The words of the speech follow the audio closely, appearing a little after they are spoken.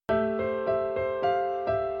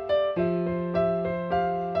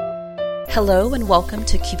Hello and welcome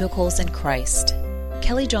to Cubicles in Christ.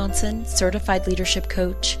 Kelly Johnson, certified leadership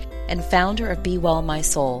coach and founder of Be Well My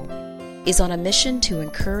Soul, is on a mission to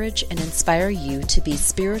encourage and inspire you to be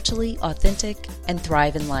spiritually authentic and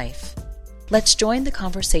thrive in life. Let's join the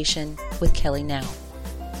conversation with Kelly now.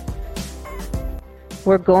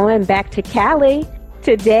 We're going back to Cali.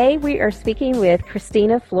 Today we are speaking with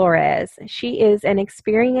Christina Flores. She is an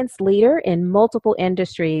experienced leader in multiple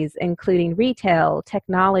industries, including retail,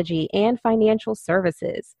 technology, and financial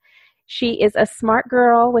services. She is a smart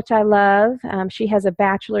girl, which I love. She has a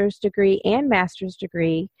bachelor's degree and master's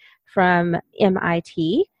degree from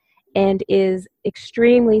MIT and is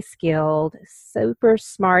extremely skilled, super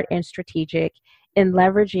smart, and strategic in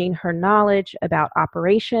leveraging her knowledge about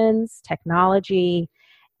operations, technology,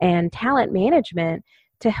 and talent management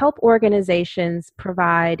to help organizations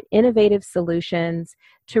provide innovative solutions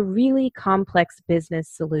to really complex business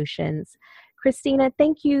solutions. Christina,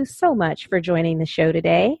 thank you so much for joining the show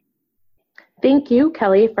today. Thank you,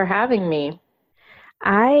 Kelly, for having me.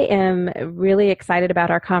 I am really excited about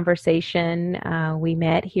our conversation. We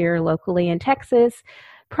met here locally in Texas,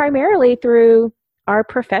 primarily through our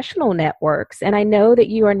professional networks. And I know that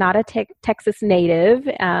you are not a Texas native,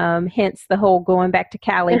 hence the whole going back to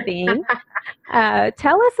Cali thing.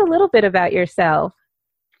 Tell us a little bit about yourself.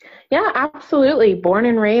 Yeah, absolutely. Born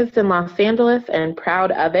and raised in Los Angeles and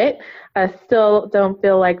proud of it. Still don't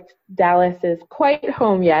feel like Dallas is quite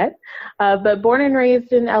home yet, but born and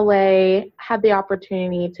raised in LA, had the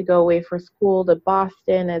opportunity to go away for school to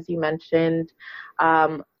Boston, as you mentioned.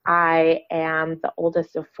 I am the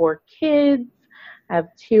oldest of 4 kids. I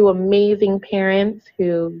have 2 amazing parents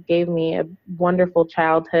who gave me a wonderful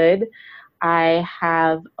childhood. I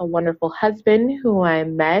have a wonderful husband who I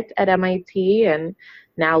met at MIT and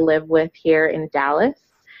now live with here in Dallas.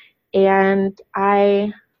 And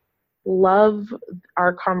I love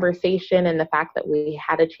our conversation and the fact that we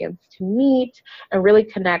had a chance to meet and really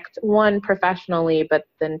connect, 1, professionally, but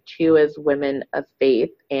then 2, as women of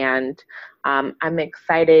faith. And I'm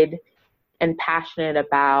excited and passionate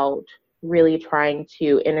about really trying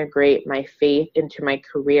to integrate my faith into my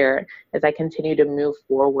career as I continue to move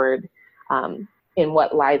forward in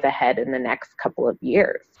what lies ahead in the next couple of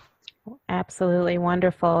years. Absolutely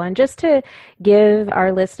wonderful. And just to give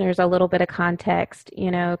our listeners a little bit of context,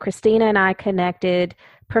 Christina and I connected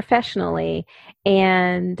professionally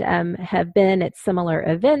and have been at similar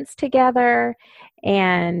events together.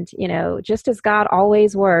 And, just as God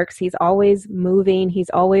always works, He's always moving,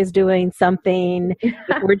 He's always doing something.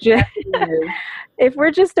 If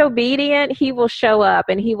we're just obedient, He will show up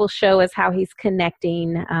and He will show us how He's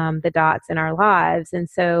connecting the dots in our lives. And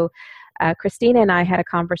so Christina and I had a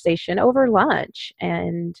conversation over lunch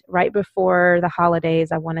and right before the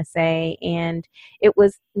holidays, I want to say, and it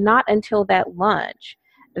was not until that lunch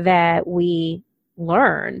that we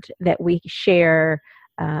learned that we share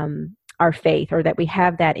our faith, or that we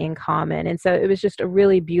have that in common. And so it was just a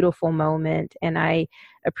really beautiful moment. And I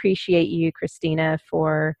appreciate you, Christina,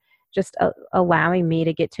 for just allowing me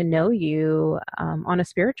to get to know you on a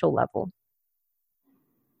spiritual level.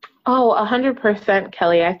 Oh, 100%,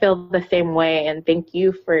 Kelly. I feel the same way. And thank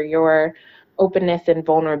you for your openness and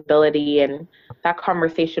vulnerability. And that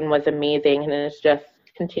conversation was amazing. And it's just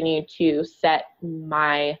continued to set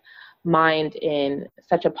my mind in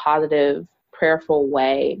such a positive, prayerful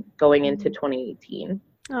way going into 2018.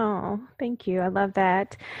 Oh, thank you. I love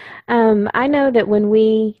that. I know that when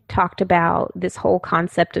we talked about this whole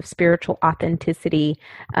concept of spiritual authenticity,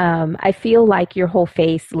 I feel like your whole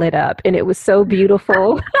face lit up and it was so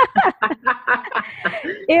beautiful.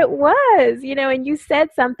 It was, and you said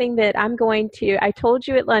something that I told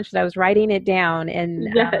you at lunch that I was writing it down, and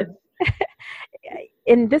yes.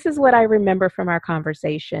 And this is what I remember from our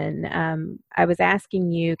conversation. I was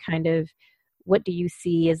asking you kind of, what do you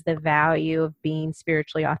see as the value of being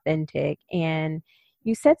spiritually authentic? And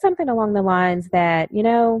you said something along the lines that,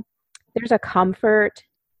 there's a comfort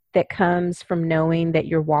that comes from knowing that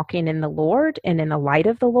you're walking in the Lord and in the light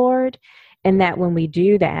of the Lord. And that when we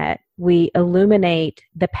do that, we illuminate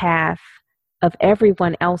the path of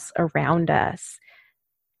everyone else around us.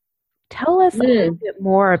 Tell us a little bit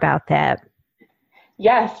more about that.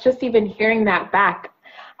 Yes, just even hearing that back,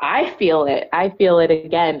 I feel it. I feel it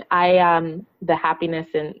again. The happiness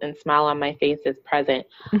and smile on my face is present.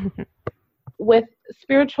 With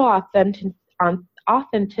spiritual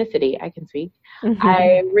authenticity, I can speak.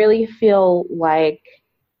 I really feel like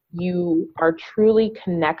you are truly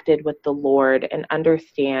connected with the Lord and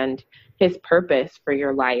understand His purpose for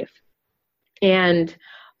your life. And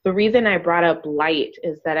the reason I brought up light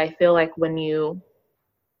is that I feel like when you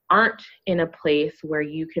aren't in a place where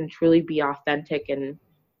you can truly be authentic and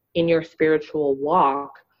in your spiritual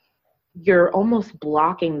walk, you're almost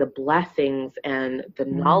blocking the blessings and the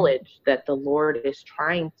knowledge that the Lord is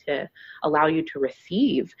trying to allow you to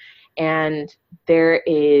receive. And there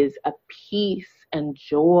is a peace and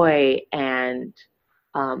joy, and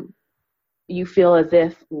you feel as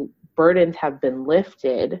if burdens have been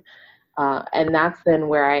lifted. And that's then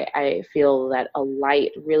where I feel that a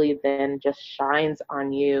light really then just shines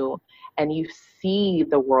on you, and you see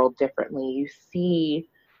the world differently. You see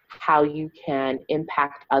how you can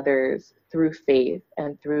impact others through faith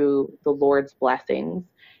and through the Lord's blessings.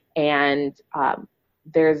 And I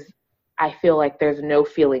feel like there's no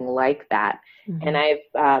feeling like that. Mm-hmm.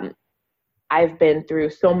 And I've been through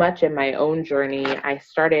so much in my own journey. I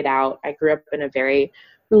grew up in a very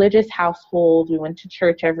religious household. We went to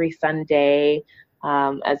church every Sunday.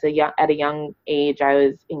 At a young age, I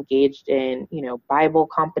was engaged in, Bible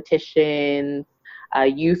competitions,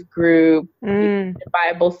 youth group,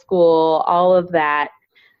 Bible school, all of that.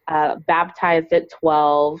 Baptized at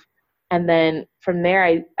 12. And then from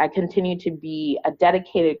there, I continued to be a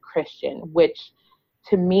dedicated Christian, which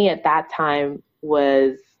to me at that time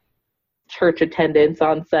was church attendance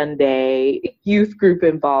on Sunday, youth group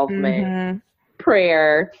involvement,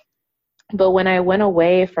 prayer. But when I went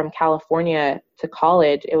away from California to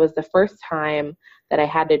college, it was the first time that I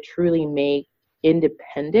had to truly make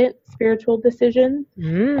independent spiritual decisions.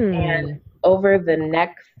 And over the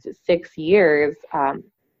next 6 years,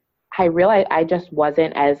 I realized I just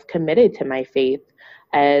wasn't as committed to my faith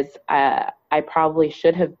as I probably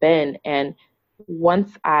should have been. And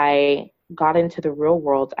once I got into the real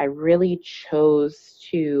world, I really chose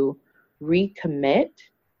to recommit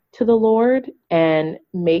to the Lord and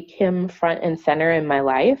make him front and center in my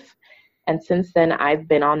life. And since then, I've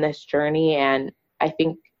been on this journey. And I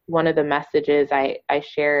think one of the messages I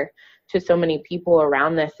share to so many people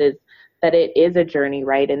around this is that it is a journey,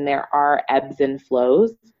 right? And there are ebbs and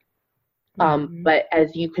flows. But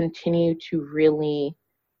as you continue to really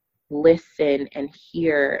listen and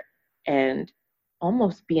hear and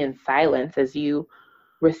almost be in silence as you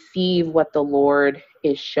receive what the Lord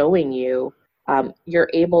is showing you, you're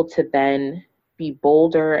able to then be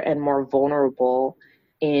bolder and more vulnerable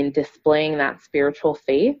in displaying that spiritual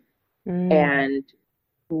faith and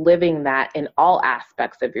living that in all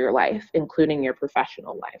aspects of your life, including your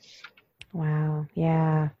professional life. Wow.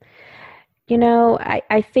 Yeah.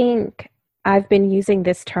 I think I've been using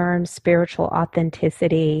this term spiritual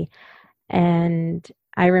authenticity, and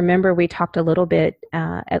I remember we talked a little bit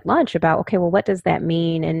at lunch about, okay, well, what does that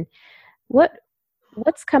mean? And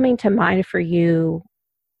what's coming to mind for you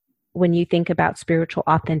when you think about spiritual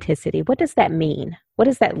authenticity? What does that mean? What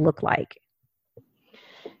does that look like?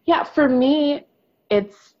 Yeah, for me,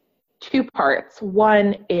 it's two parts.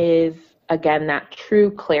 One is, again, that true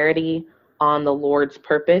clarity on the Lord's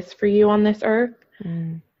purpose for you on this earth.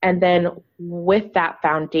 And then with that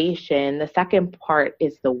foundation, the second part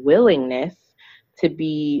is the willingness to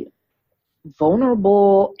be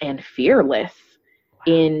vulnerable and fearless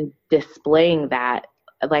in displaying that,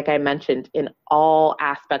 like I mentioned, in all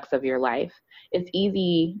aspects of your life. It's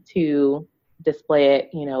easy to display it,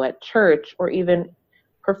 at church or even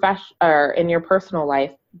or in your personal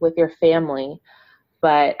life with your family.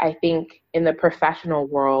 But I think in the professional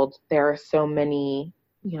world, there are so many,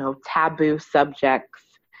 taboo subjects.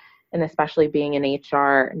 And especially being in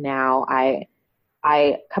HR now, I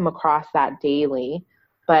come across that daily.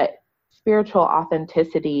 But spiritual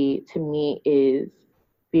authenticity to me is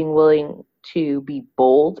being willing to be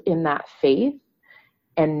bold in that faith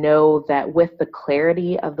and know that with the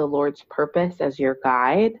clarity of the Lord's purpose as your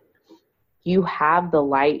guide, you have the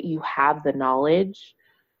light, you have the knowledge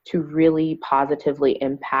to really positively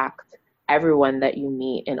impact everyone that you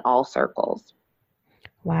meet in all circles.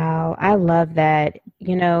 Wow, I love that.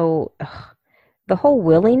 The whole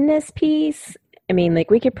willingness piece,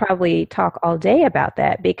 we could probably talk all day about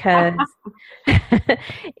that because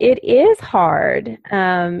it is hard.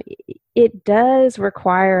 It does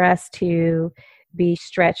require us to be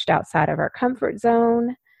stretched outside of our comfort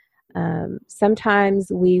zone. Sometimes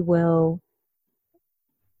the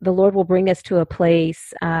Lord will bring us to a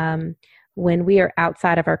place when we are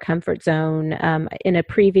outside of our comfort zone. In a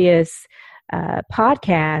previous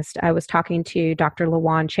podcast, I was talking to Dr.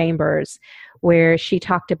 LaJuan Chambers, where she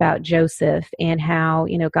talked about Joseph and how,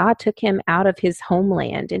 God took him out of his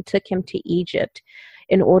homeland and took him to Egypt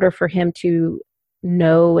in order for him to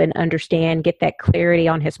know and understand, get that clarity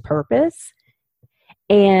on his purpose.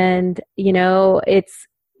 And, it's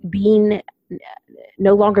being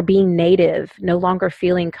no longer being native, no longer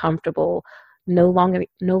feeling comfortable, no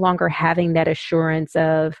longer having that assurance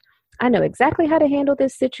of, I know exactly how to handle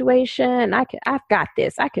this situation. I've got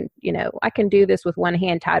this. I can do this with one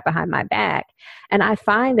hand tied behind my back. And I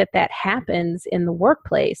find that happens in the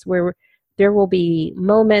workplace, where there will be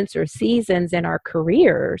moments or seasons in our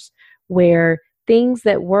careers where things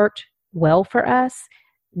that worked well for us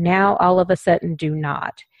now all of a sudden do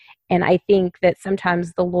not. And I think that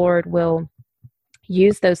sometimes the Lord will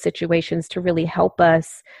use those situations to really help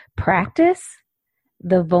us practice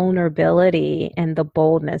the vulnerability and the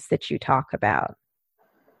boldness that you talk about.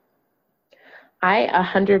 I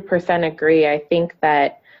 100% agree. I think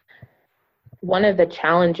that one of the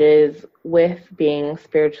challenges with being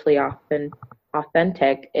spiritually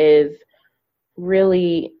authentic is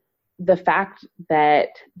really the fact that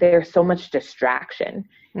there's so much distraction.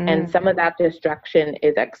 And some of that distraction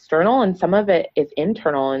is external and some of it is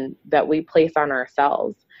internal and that we place on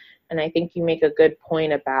ourselves. And I think you make a good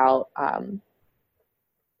point about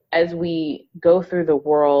as we go through the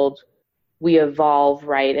world, we evolve,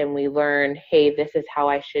 right? And we learn, hey, this is how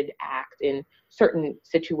I should act in certain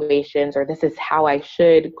situations, or this is how I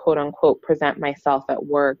should, quote unquote, present myself at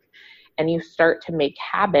work. And you start to make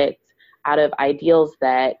habits out of ideals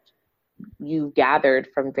that you've gathered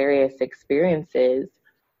from various experiences.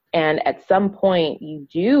 And at some point, you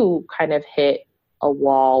do kind of hit a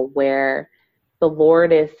wall where the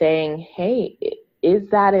Lord is saying, hey, is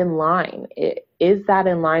that in line? Is that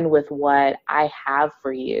in line with what I have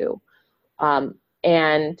for you?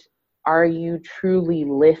 And are you truly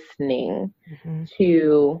listening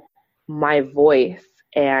to my voice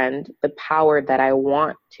and the power that I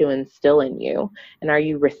want to instill in you? And are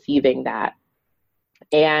you receiving that?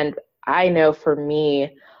 And I know for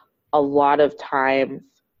me, a lot of times,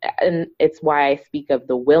 and it's why I speak of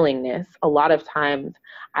the willingness, a lot of times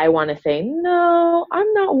I want to say, no,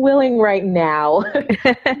 I'm not willing right now.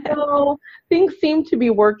 No, things seem to be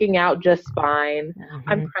working out just fine.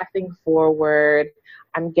 I'm pressing forward.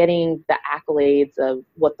 I'm getting the accolades of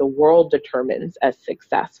what the world determines as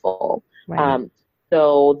successful. Right.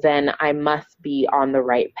 So then I must be on the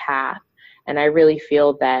right path. And I really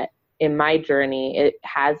feel that in my journey, it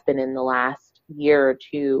has been in the last year or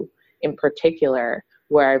two in particular,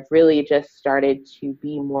 where I've really just started to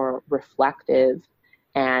be more reflective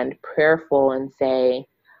and prayerful and say,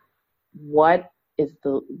 what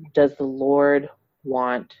does the Lord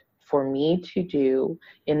want for me to do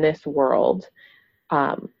in this world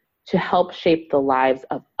to help shape the lives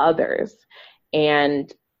of others?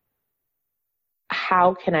 And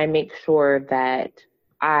how can I make sure that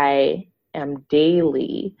I am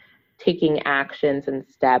daily taking actions and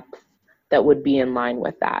steps that would be in line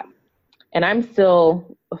with that? And I'm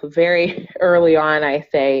still very early on, I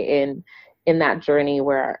say, in that journey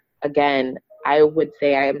where, again, I would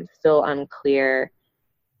say I am still unclear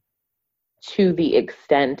to the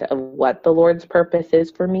extent of what the Lord's purpose is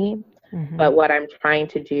for me. But what I'm trying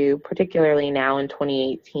to do, particularly now in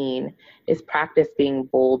 2018, is practice being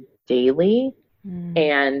bold daily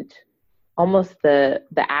and almost the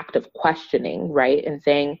act of questioning, right? And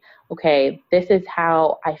saying, okay, this is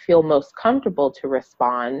how I feel most comfortable to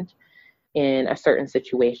respond in a certain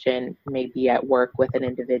situation, maybe at work with an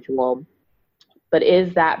individual. But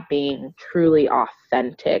is that being truly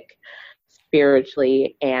authentic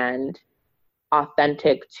spiritually and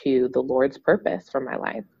authentic to the Lord's purpose for my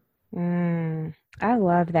life? I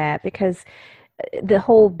love that, because the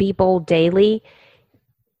whole be bold daily,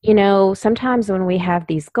 sometimes when we have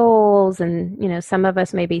these goals and, some of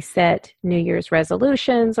us maybe set New Year's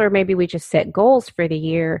resolutions, or maybe we just set goals for the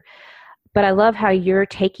year. But I love how you're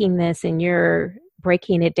taking this and you're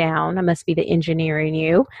breaking it down. I must be the engineer in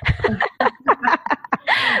you.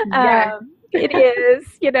 Yes. It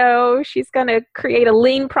is, she's going to create a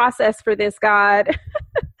lean process for this, God.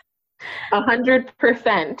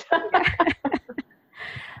 100%.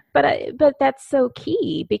 But that's so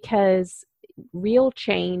key, because real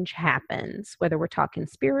change happens, whether we're talking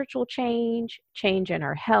spiritual change in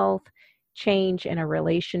our health, change in a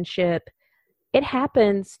relationship. It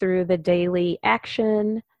happens through the daily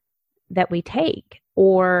action that we take,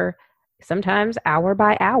 or sometimes hour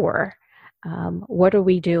by hour. What are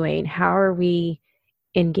we doing? How are we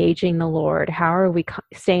engaging the Lord? How are we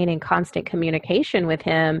staying in constant communication with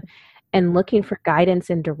Him and looking for guidance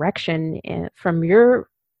and direction from your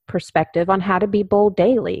perspective on how to be bold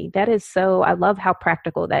daily? That is I love how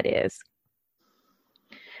practical that is.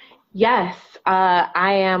 Yes.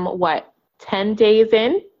 I am 10 days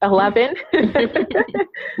in, 11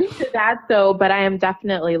 to that. But I am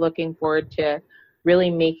definitely looking forward to really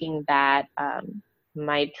making that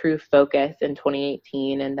my true focus in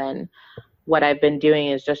 2018. And then what I've been doing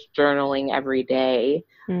is just journaling every day,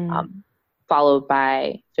 followed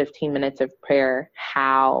by 15 minutes of prayer,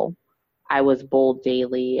 how I was bold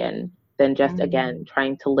daily, and then just again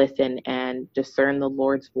trying to listen and discern the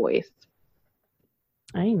Lord's voice.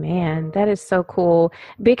 Amen. That is so cool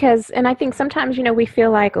because, and I think sometimes, we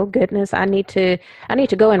feel like, oh goodness, I need to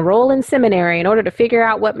go enroll in seminary in order to figure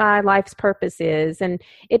out what my life's purpose is. And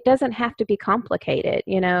it doesn't have to be complicated,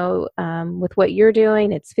 with what you're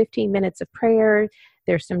doing. It's 15 minutes of prayer.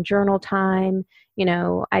 There's some journal time.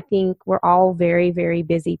 I think we're all very, very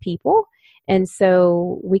busy people. And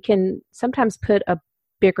so we can sometimes put a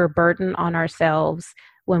bigger burden on ourselves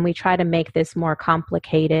when we try to make this more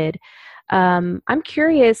complicated. I'm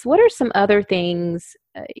curious, what are some other things,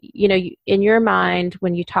 in your mind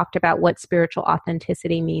when you talked about what spiritual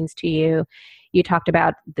authenticity means to you? You talked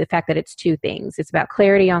about the fact that it's two things. It's about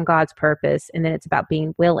clarity on God's purpose, and then it's about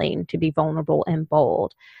being willing to be vulnerable and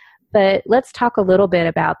bold. But let's talk a little bit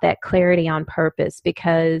about that clarity on purpose,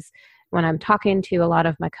 because when I'm talking to a lot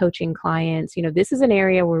of my coaching clients, this is an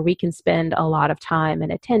area where we can spend a lot of time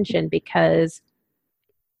and attention because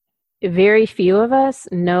very few of us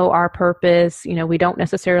know our purpose. We don't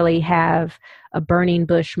necessarily have a burning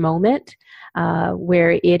bush moment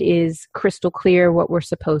where it is crystal clear what we're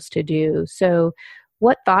supposed to do. So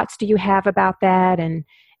what thoughts do you have about that?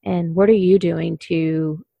 And what are you doing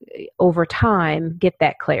to, over time, get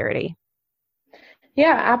that clarity?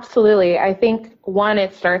 Yeah, absolutely. I think one,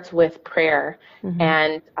 it starts with prayer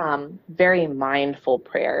and very mindful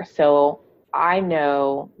prayer. So I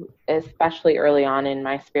know, especially early on in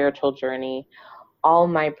my spiritual journey, all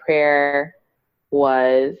my prayer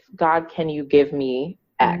was, God, can you give me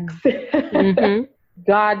X?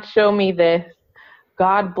 God, show me this.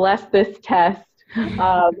 God, bless this test.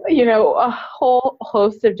 A whole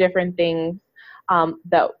host of different things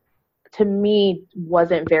that to me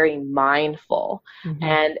wasn't very mindful.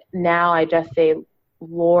 And now I just say,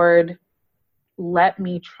 Lord, let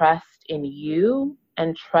me trust in you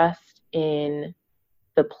and trust in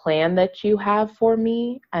the plan that you have for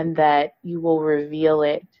me, and that you will reveal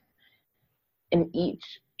it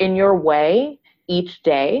in your way each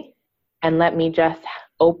day, and let me just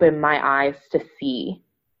open my eyes to see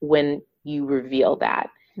when you reveal that.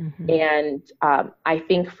 And I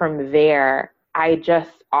think from there, I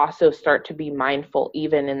just also start to be mindful,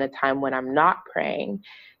 even in the time when I'm not praying.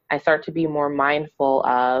 I start to be more mindful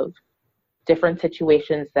of different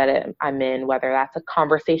situations that I'm in, whether that's a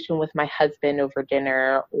conversation with my husband over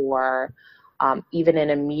dinner, or even in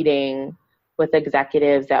a meeting with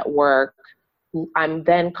executives at work. I'm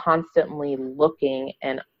then constantly looking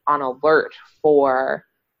and on alert for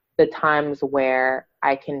the times where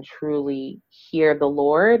I can truly hear the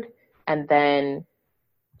Lord, and then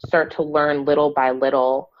start to learn little by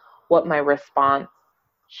little what my response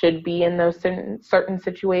should be in those certain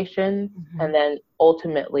situations. And then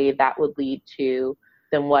ultimately that would lead to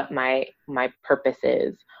then what my purpose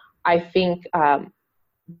is. I think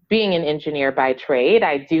being an engineer by trade,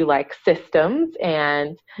 I do like systems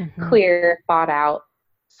and clear, thought out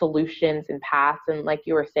solutions and paths. And like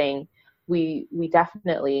you were saying, we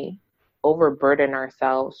definitely overburden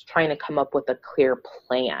ourselves trying to come up with a clear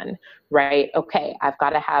plan, right? Okay, I've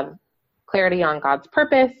got to have clarity on God's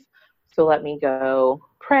purpose. So let me go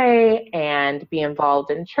pray and be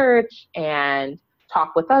involved in church and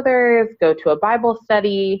talk with others, go to a Bible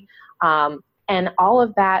study. And all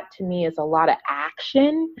of that to me is a lot of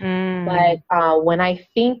action. But when I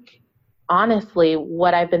think, honestly,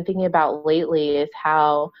 what I've been thinking about lately is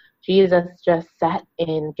how Jesus just sat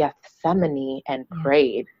in Gethsemane and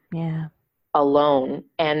prayed alone.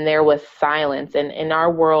 And there was silence. And in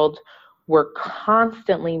our world, we're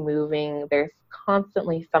constantly moving. There's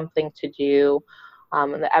constantly something to do.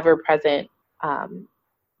 And the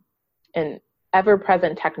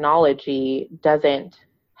ever-present technology doesn't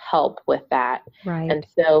help with that. Right. And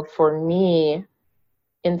so for me,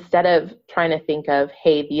 instead of trying to think of,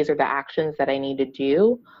 hey, these are the actions that I need to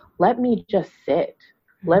do, let me just sit.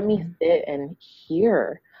 Let me sit and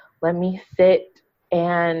hear. Let me sit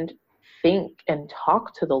and think and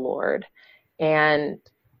talk to the Lord. And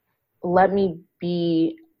let me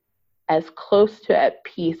be as close to at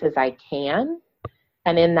peace as I can.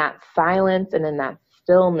 And in that silence and in that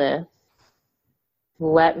stillness,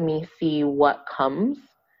 let me see what comes,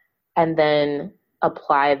 and then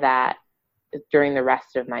apply that during the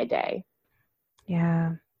rest of my day.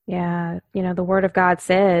 Yeah. Yeah. The Word of God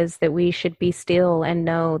says that we should be still and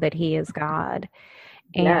know that He is God.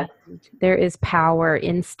 And there is power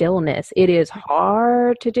in stillness. It is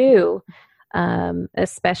hard to do,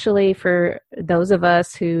 especially for those of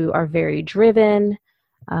us who are very driven,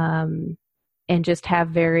 and just have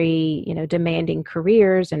very, demanding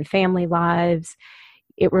careers and family lives.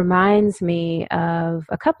 It reminds me of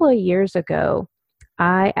a couple of years ago,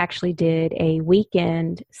 I actually did a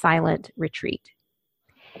weekend silent retreat.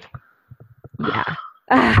 Yeah.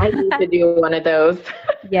 I need to do one of those.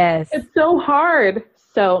 Yes. It's so hard.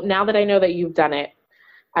 So now that I know that you've done it,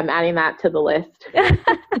 I'm adding that to the list.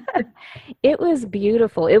 It was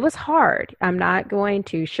beautiful. It was hard. I'm not going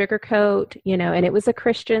to sugarcoat, and it was a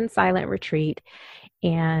Christian silent retreat.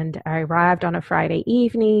 And I arrived on a Friday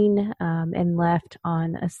evening and left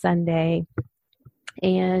on a Sunday.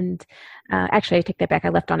 And actually, I take that back. I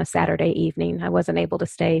left on a Saturday evening. I wasn't able to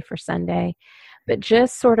stay for Sunday. But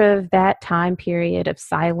just sort of that time period of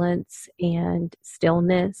silence and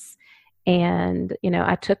stillness. And,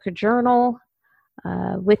 I took a journal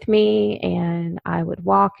with me, and I would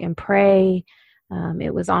walk and pray.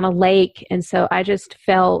 It was on a lake. And so I just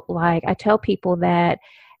felt like, I tell people that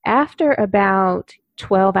after about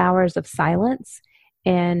 12 hours of silence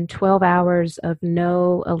and 12 hours of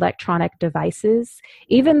no electronic devices,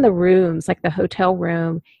 even the rooms, like the hotel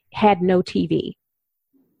room, had no TV.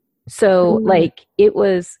 So like it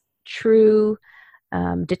was true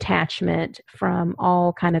detachment from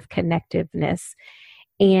all kind of connectiveness.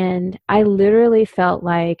 And I literally felt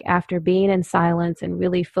like after being in silence and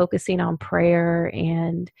really focusing on prayer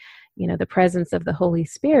and, the presence of the Holy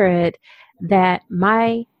Spirit, that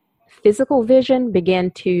my physical vision began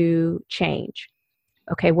to change.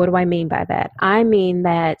 Okay, what do I mean by that? I mean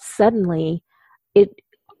that suddenly it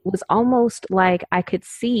was almost like I could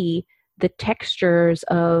see the textures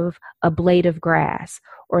of a blade of grass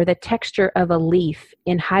or the texture of a leaf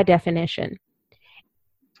in high definition.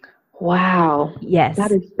 Wow. Yes.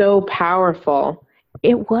 That is so powerful.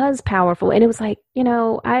 It was powerful. And it was like,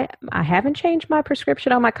 I haven't changed my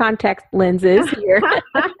prescription on my contact lenses here.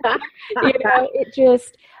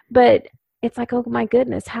 But it's like, oh my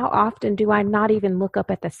goodness, how often do I not even look up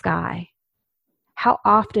at the sky? How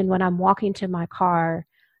often when I'm walking to my car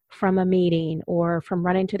from a meeting or from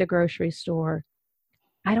running to the grocery store,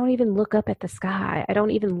 I don't even look up at the sky. I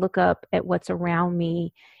don't even look up at what's around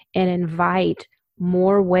me and invite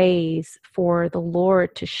more ways for the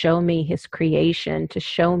Lord to show me his creation, to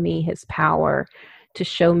show me his power, to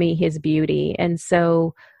show me his beauty. And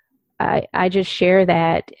so I just share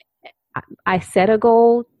that I set a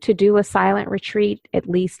goal to do a silent retreat at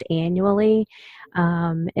least annually.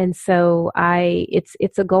 And so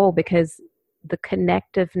it's a goal because the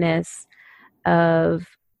connectiveness of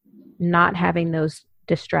not having those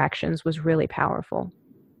distractions was really powerful.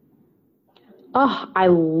 Oh, I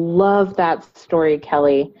love that story,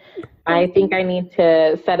 Kelly. I think I need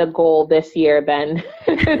to set a goal this year then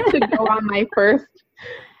to go on my first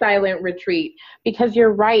silent retreat, because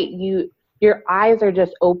you're right. Your eyes are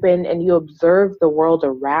just open and you observe the world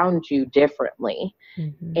around you differently.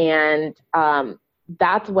 Mm-hmm. And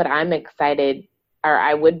that's what I'm excited, or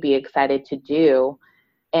I would be excited to do.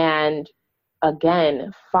 And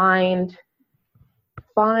again, find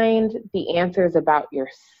the answers about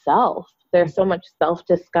yourself. There's so much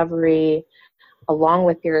self-discovery along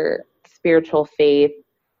with your spiritual faith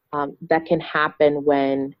that can happen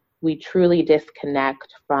when we truly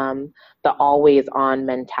disconnect from the always on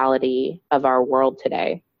mentality of our world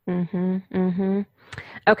today. Mm-hmm, mm-hmm.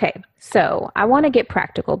 Okay, so I want to get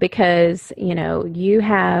practical because, you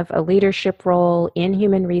have a leadership role in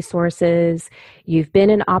human resources. You've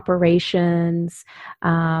been in operations.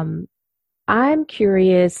 I'm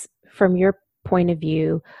curious from your point of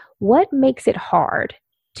view, what makes it hard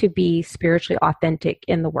to be spiritually authentic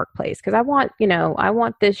in the workplace? Because I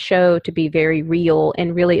want this show to be very real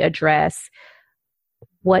and really address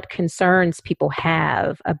what concerns people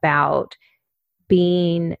have about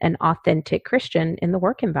being an authentic Christian in the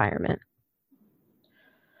work environment.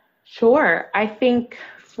 Sure. I think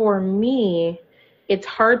for me, it's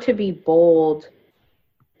hard to be bold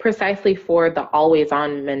precisely for the always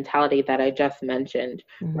on mentality that I just mentioned,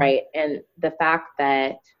 mm-hmm. right? And the fact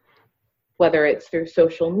that whether it's through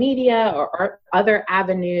social media or other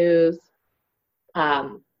avenues,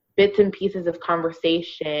 bits and pieces of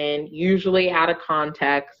conversation, usually out of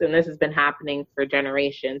context, and this has been happening for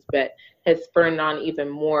generations, but has spurred on even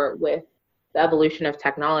more with the evolution of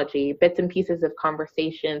technology. Bits and pieces of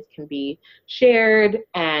conversations can be shared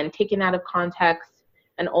and taken out of context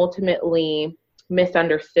and ultimately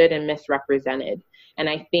misunderstood and misrepresented. And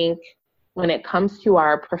I think when it comes to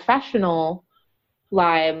our professional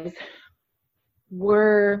lives,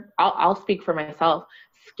 I'll speak for myself,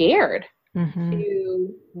 scared mm-hmm.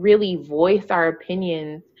 to really voice our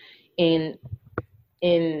opinions in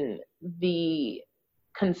the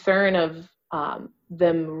concern of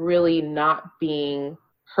them really not being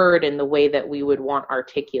heard in the way that we would want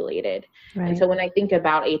articulated. Right. And so when I think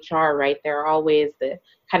about HR, right, there are always the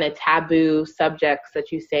kind of taboo subjects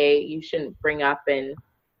that you say you shouldn't bring up in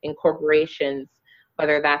corporations,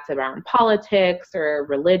 whether that's around politics or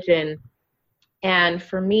religion. And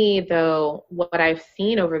for me, though, what I've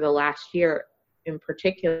seen over the last year in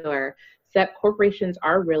particular is that corporations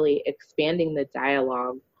are really expanding the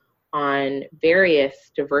dialogue on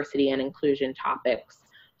various diversity and inclusion topics.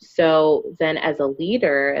 So then as a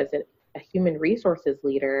leader, as a human resources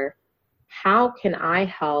leader, how can I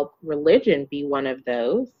help religion be one of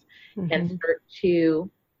those and start to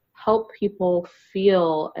help people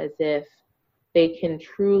feel as if they can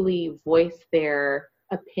truly voice their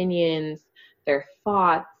opinions, their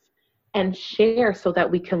thoughts, and share so that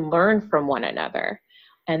we can learn from one another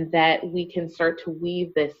and that we can start to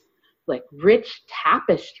weave this like rich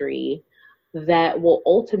tapestry that will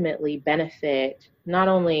ultimately benefit not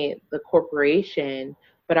only the corporation,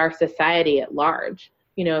 but our society at large.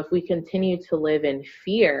 You know, if we continue to live in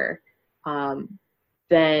fear,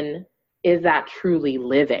 then is that truly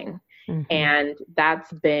living? And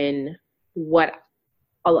that's been what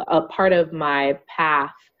a part of my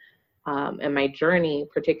path and my journey,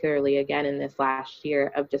 particularly again in this last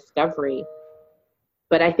year of discovery.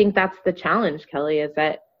 But I think that's the challenge, Kelly, is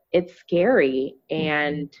that it's scary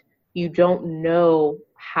and you don't know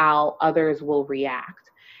how others will react.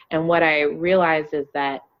 And what I realized is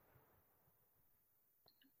that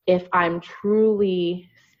if I'm truly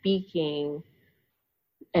speaking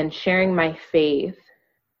and sharing my faith,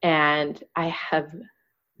 and I have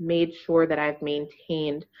made sure that I've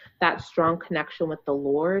maintained that strong connection with the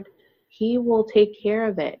Lord, He will take care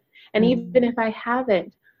of it. And even if I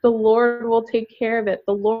haven't, the Lord will take care of it.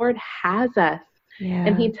 The Lord has us. Yeah.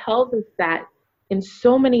 And He tells us that in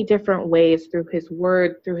so many different ways through His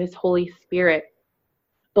Word, through His Holy Spirit.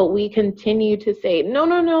 But we continue to say,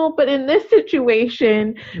 no, but in this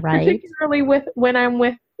situation, particularly when I'm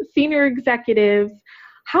with senior executives,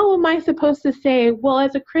 how am I supposed to say, well,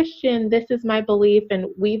 as a Christian, this is my belief, and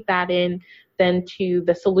weave that in then to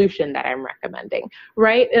the solution that I'm recommending,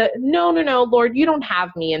 right? No, Lord, you don't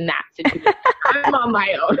have me in that situation. I'm on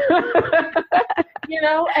my own,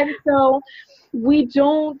 and so we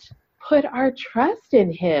don't put our trust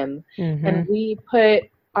in Him, and we put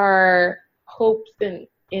our hopes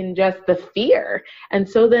in just the fear. And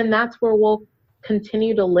so then that's where we'll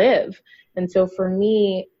continue to live. And so for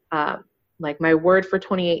me, like my word for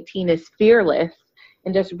 2018 is fearless,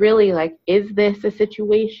 and just really like, is this a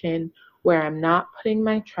situation where I'm not putting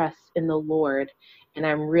my trust in the Lord and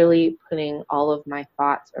I'm really putting all of my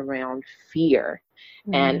thoughts around fear?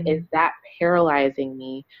 And is that paralyzing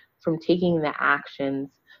me from taking the actions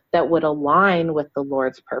that would align with the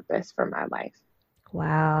Lord's purpose for my life?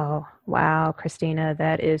 Wow, Christina,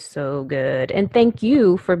 that is so good. And thank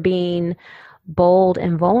you for being bold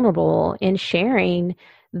and vulnerable in sharing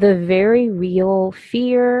the very real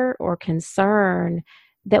fear or concern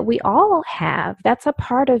that we all have. That's a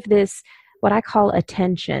part of this, what I call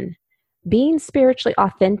attention. Being spiritually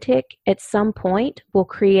authentic at some point will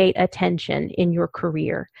create a tension in your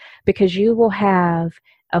career, because you will have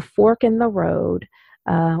a fork in the road,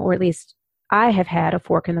 or at least I have had a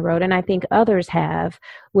fork in the road, and I think others have,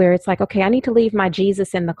 where it's like, okay, I need to leave my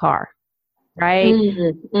Jesus in the car, right?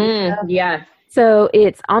 Yes. So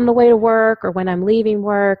it's on the way to work or when I'm leaving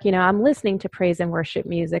work, I'm listening to praise and worship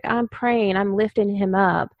music. I'm praying, I'm lifting Him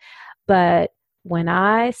up. But when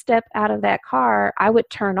I step out of that car, I would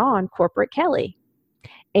turn on Corporate Kelly.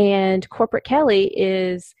 And Corporate Kelly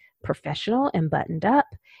is professional and buttoned up.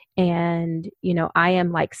 And, I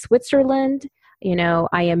am like Switzerland.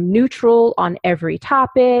 I am neutral on every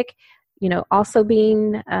topic. Also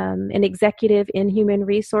being an executive in human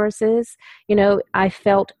resources, I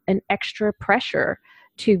felt an extra pressure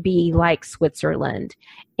to be like Switzerland.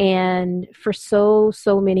 And for so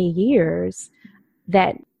many years,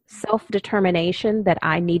 that self-determination that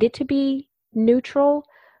I needed to be neutral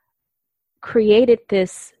created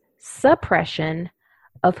this suppression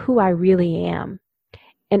of who I really am.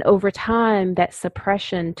 And over time, that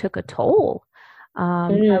suppression took a toll.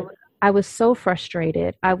 I was so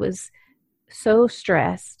frustrated. I was so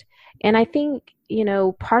stressed. And I think,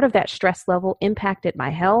 part of that stress level impacted my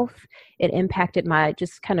health. It impacted my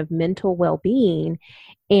just kind of mental well-being.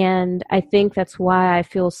 And I think that's why I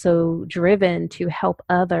feel so driven to help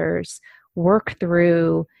others work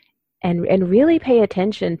through and really pay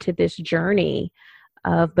attention to this journey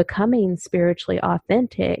of becoming spiritually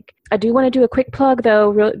authentic. I do want to do a quick plug,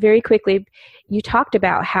 though, very quickly. You talked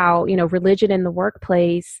about how, religion in the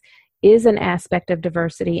workplace is an aspect of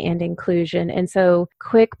diversity and inclusion. And so,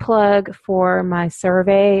 quick plug for my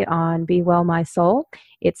survey on Be Well My Soul.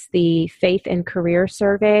 It's the Faith and Career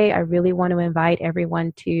Survey. I really want to invite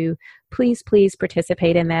everyone to please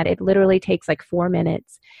participate in that. It literally takes like 4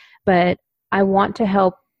 minutes, but I want to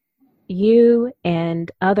help you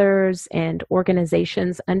and others and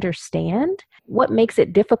organizations understand what makes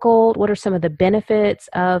it difficult, what are some of the benefits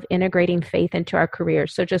of integrating faith into our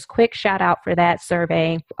careers. So just quick shout out for that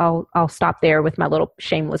survey. I'll stop there with my little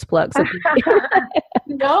shameless plug. So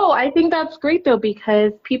No, I think that's great though,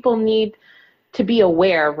 because people need to be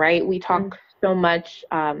aware, right? We talk so much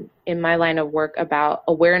in my line of work about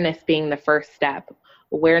awareness being the first step.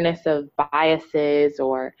 Awareness of biases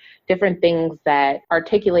or different things that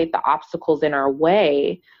articulate the obstacles in our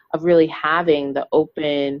way of really having the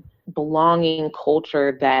open, belonging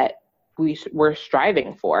culture that we're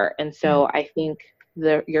striving for. And so I think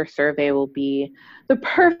your survey will be the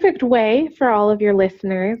perfect way for all of your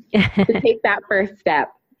listeners to take that first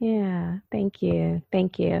step. Yeah, thank you.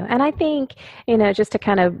 Thank you. And I think, just to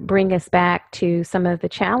kind of bring us back to some of the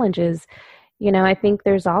challenges, I think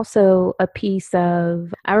there's also a piece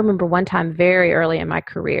of, I remember one time very early in my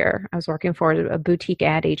career, I was working for a boutique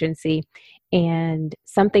ad agency, and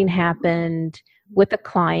something happened with a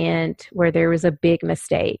client where there was a big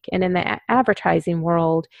mistake. And in the advertising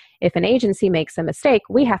world, if an agency makes a mistake,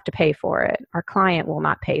 we have to pay for it. Our client will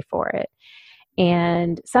not pay for it.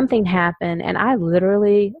 And something happened, and I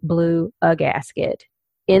literally blew a gasket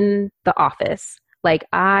in the office. Like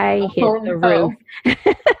I hit the roof.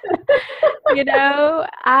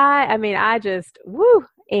 I just, woo.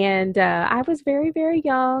 And I was very, very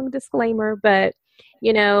young, disclaimer. But,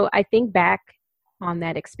 I think back on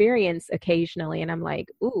that experience occasionally, and I'm like,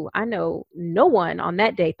 ooh, I know no one on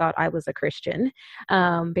that day thought I was a Christian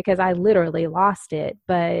because I literally lost it.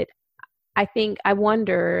 But I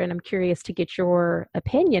wonder, and I'm curious to get your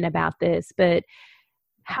opinion about this, but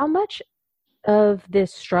how much of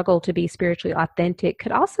this struggle to be spiritually authentic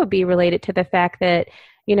could also be related to the fact that,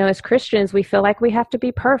 as Christians, we feel like we have to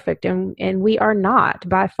be perfect, and we are not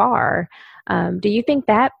by far. Do you think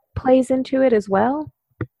that plays into it as well?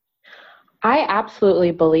 I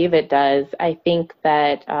absolutely believe it does. I think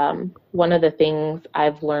that one of the things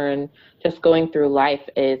I've learned just going through life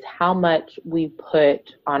is how much we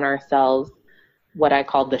put on ourselves what I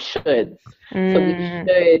call the shoulds. So we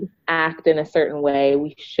should act in a certain way.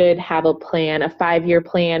 We should have a plan, a 5-year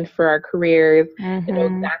plan for our careers, know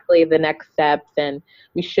exactly the next steps, and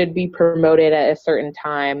we should be promoted at a certain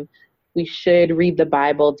time. We should read the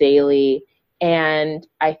Bible daily. And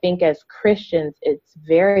I think as Christians, it's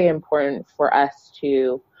very important for us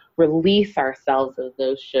to release ourselves of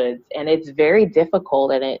those shoulds. And it's very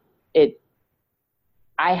difficult, and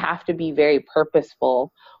I have to be very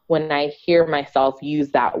purposeful when I hear myself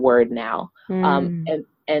use that word now,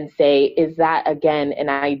 and say, is that, again, an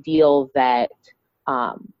ideal that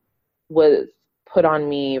was put on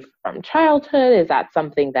me from childhood? Is that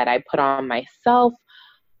something that I put on myself?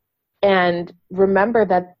 And remember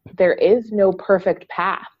that there is no perfect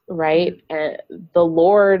path, right? And the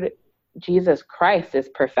Lord Jesus Christ is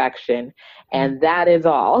perfection, and that is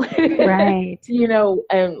all. Right.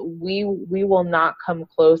 And we will not come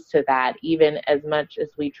close to that, even as much as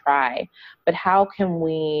we try. But how can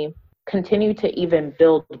we continue to even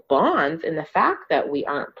build bonds in the fact that we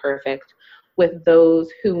aren't perfect with those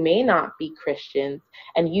who may not be Christians,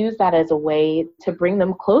 and use that as a way to bring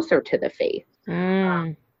them closer to the faith?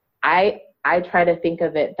 I try to think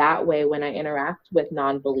of it that way when I interact with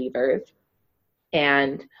non-believers,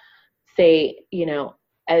 and say,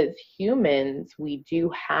 as humans, we do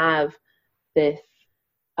have this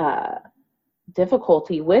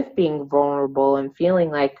difficulty with being vulnerable and feeling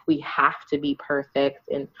like we have to be perfect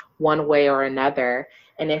in one way or another.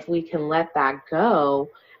 And if we can let that go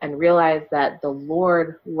and realize that the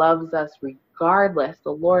Lord loves us regardless,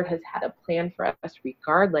 the Lord has had a plan for us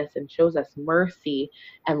regardless, and shows us mercy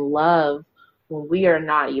and love when we are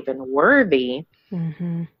not even worthy,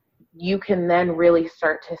 you can then really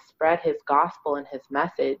start to spread his gospel and his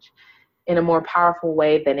message in a more powerful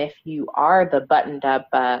way than if you are the buttoned up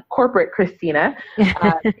corporate Christina,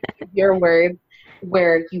 your words,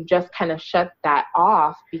 where you just kind of shut that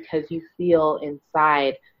off because you feel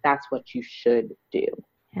inside that's what you should do.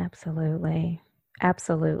 Absolutely.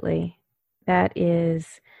 Absolutely. That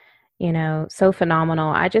is, so phenomenal.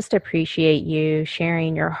 I just appreciate you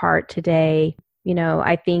sharing your heart today.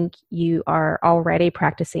 I think you are already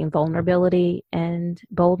practicing vulnerability and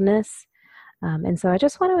boldness. And so I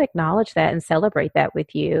just want to acknowledge that and celebrate that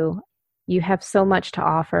with you. You have so much to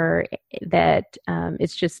offer that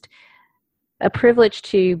it's just a privilege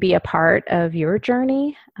to be a part of your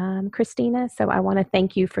journey, Christina. So I want to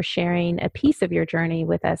thank you for sharing a piece of your journey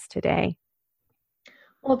with us today.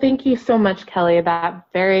 Well, thank you so much, Kelly. That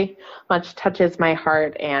very much touches my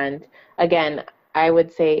heart. And again, I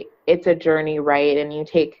would say it's a journey, right? And you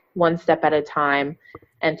take one step at a time.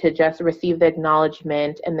 And to just receive the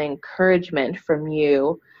acknowledgement and the encouragement from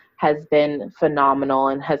you has been phenomenal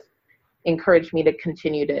and has encouraged me to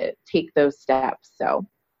continue to take those steps. So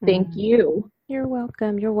thank you. You're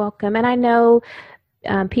welcome. You're welcome. And I know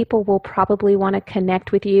people will probably want to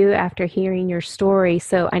connect with you after hearing your story.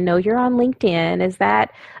 So I know you're on LinkedIn. Is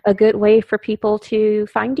that a good way for people to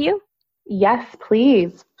find you? Yes,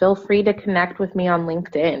 please. Feel free to connect with me on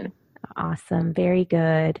LinkedIn. Awesome. Very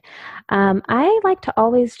good. I like to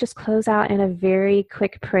always just close out in a very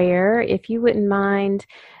quick prayer. If you wouldn't mind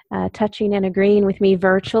touching and agreeing with me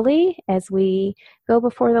virtually as we go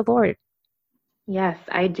before the Lord. Yes,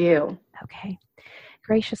 I do. Okay.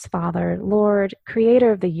 Gracious Father, Lord,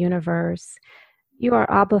 creator of the universe, you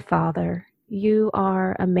are Abba Father. You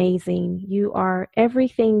are amazing. You are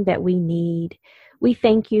everything that we need. We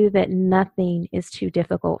thank you that nothing is too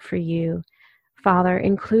difficult for you, Father,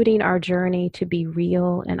 including our journey to be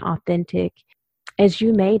real and authentic as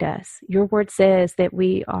you made us. Your word says that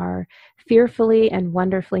we are fearfully and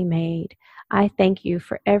wonderfully made. I thank you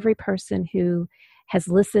for every person who has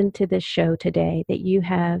listened to this show today, that you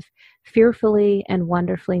have fearfully and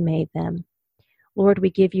wonderfully made them. Lord, we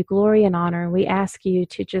give you glory and honor. We ask you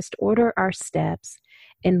to just order our steps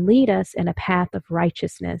and lead us in a path of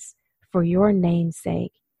righteousness for your name's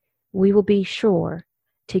sake. We will be sure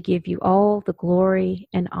to give you all the glory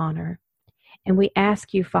and honor. And we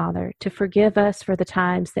ask you, Father, to forgive us for the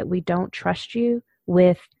times that we don't trust you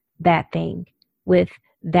with that thing, with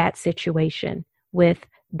that situation, with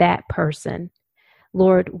that person.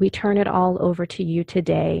 Lord, we turn it all over to you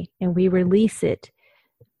today, and we release it,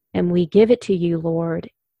 and we give it to you, Lord,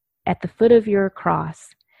 at the foot of your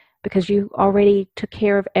cross, because you already took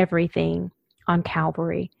care of everything on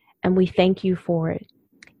Calvary, and we thank you for it.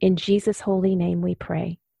 In Jesus' holy name we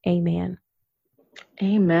pray. Amen.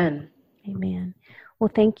 Amen. Amen.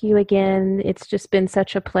 Well, thank you again. It's just been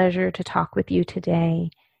such a pleasure to talk with you today.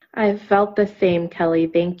 I've felt the same, Kelly.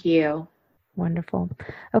 Thank you. Wonderful.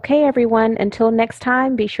 Okay, everyone, until next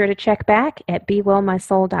time, be sure to check back at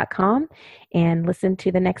BeWellMySoul.com and listen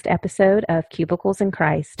to the next episode of Cubicles in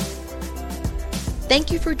Christ.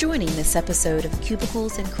 Thank you for joining this episode of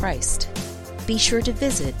Cubicles in Christ. Be sure to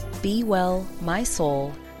visit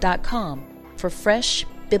BeWellMySoul.com for fresh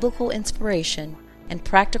biblical inspiration and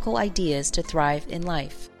practical ideas to thrive in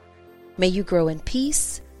life. May you grow in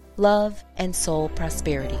peace, love, and soul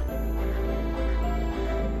prosperity.